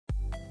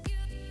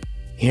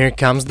Here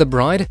comes the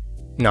bride?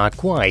 Not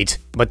quite,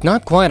 but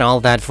not quite all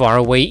that far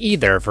away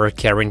either for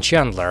Caryn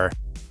Chandler.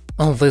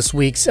 On this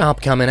week's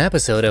upcoming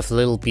episode of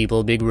Little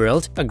People Big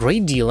World, a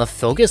great deal of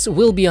focus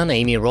will be on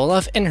Amy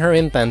Roloff and her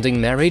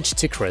impending marriage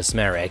to Chris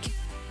Marek.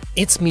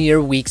 It's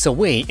mere weeks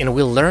away, and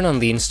we'll learn on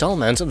the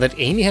installment that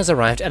Amy has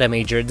arrived at a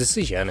major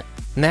decision.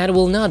 Matt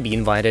will not be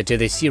invited to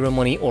the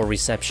ceremony or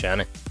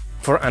reception.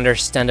 For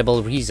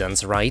understandable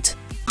reasons, right?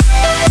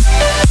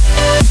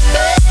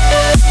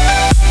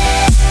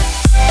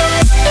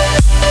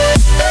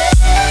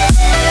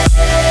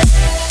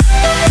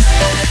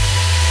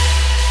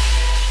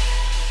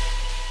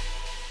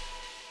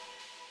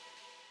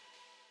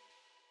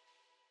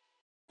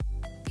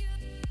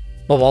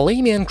 But while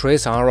Amy and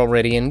Chris are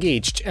already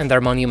engaged and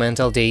their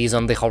monumental day is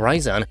on the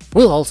horizon,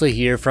 we'll also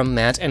hear from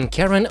Matt and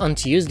Caryn on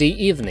Tuesday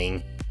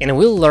evening, and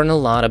we'll learn a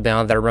lot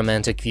about their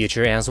romantic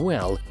future as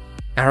well.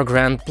 Our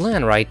grand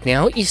plan right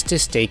now is to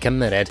stay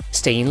committed,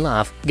 stay in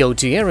love, go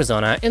to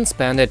Arizona and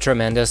spend a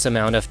tremendous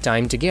amount of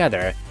time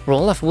together,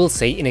 Roloff will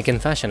say in a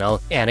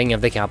confessional, adding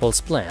of the couple's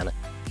plan.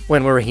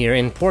 When we're here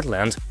in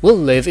Portland, we'll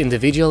live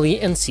individually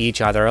and see each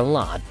other a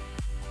lot.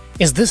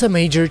 Is this a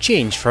major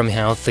change from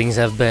how things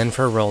have been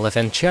for Roloff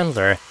and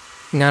Chandler?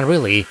 Not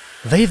really.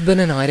 They've been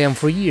an item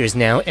for years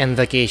now and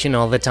vacation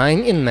all the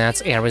time in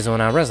Matt's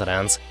Arizona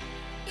residence.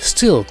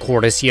 Still,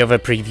 courtesy of a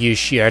preview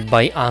shared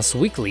by Us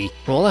Weekly,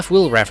 Roloff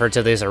will refer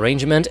to this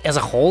arrangement as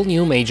a whole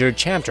new major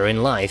chapter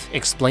in life,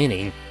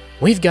 explaining,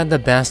 "We've got the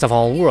best of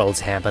all worlds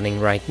happening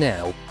right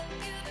now."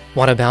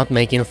 What about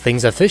making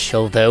things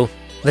official, though?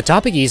 The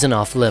topic isn't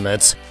off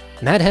limits.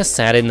 Matt has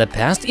said in the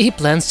past he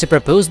plans to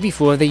propose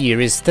before the year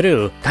is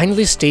through,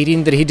 kindly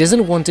stating that he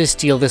doesn't want to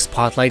steal the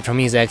spotlight from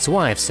his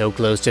ex-wife so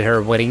close to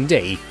her wedding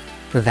day.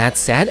 That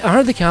said,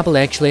 are the couple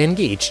actually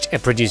engaged? A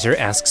producer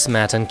asks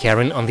Matt and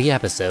Caryn on the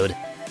episode.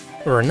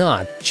 Or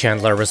not,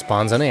 Chandler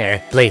responds on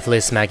air, playfully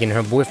smacking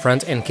her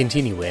boyfriend and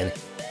continuing.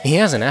 He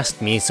hasn't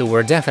asked me, so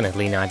we're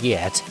definitely not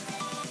yet.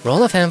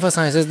 Roloff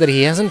emphasizes that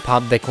he hasn't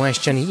popped the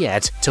question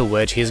yet, to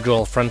which his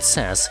girlfriend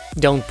says,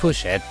 "Don't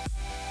push it."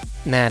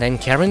 Matt and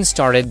Caryn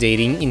started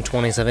dating in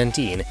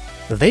 2017.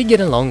 They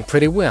get along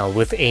pretty well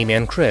with Amy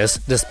and Chris,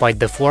 despite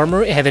the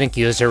former having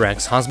accused her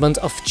ex-husband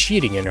of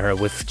cheating on her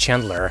with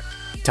Chandler.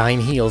 Time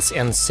heals,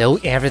 and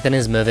so everything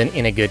is moving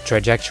in a good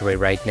trajectory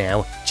right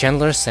now,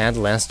 Chandler said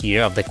last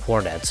year of the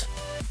quartet.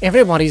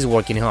 Everybody's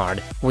working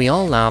hard, we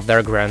all love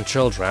their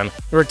grandchildren,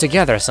 we're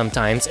together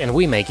sometimes and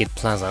we make it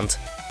pleasant.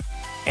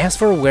 As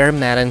for where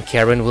Matt and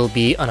Caryn will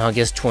be on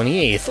August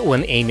 28th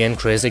when Amy and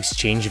Chris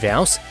exchange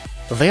vows,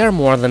 they are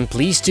more than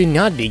pleased to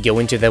not be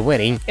going to the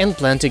wedding and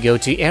plan to go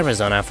to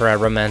Arizona for a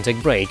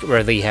romantic break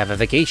where they have a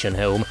vacation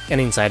home, an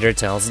insider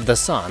tells The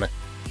Sun.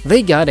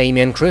 They got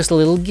Amy and Chris a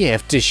little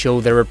gift to show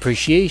their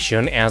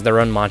appreciation as they're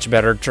on much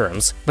better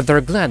terms, but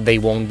they're glad they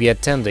won't be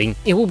attending,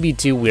 it will be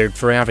too weird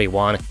for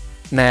everyone.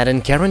 Matt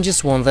and Caryn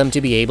just want them to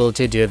be able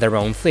to do their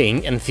own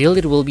thing and feel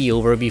it will be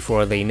over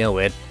before they know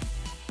it.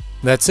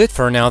 That's it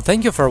for now,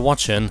 thank you for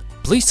watching,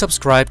 please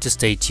subscribe to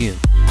stay tuned.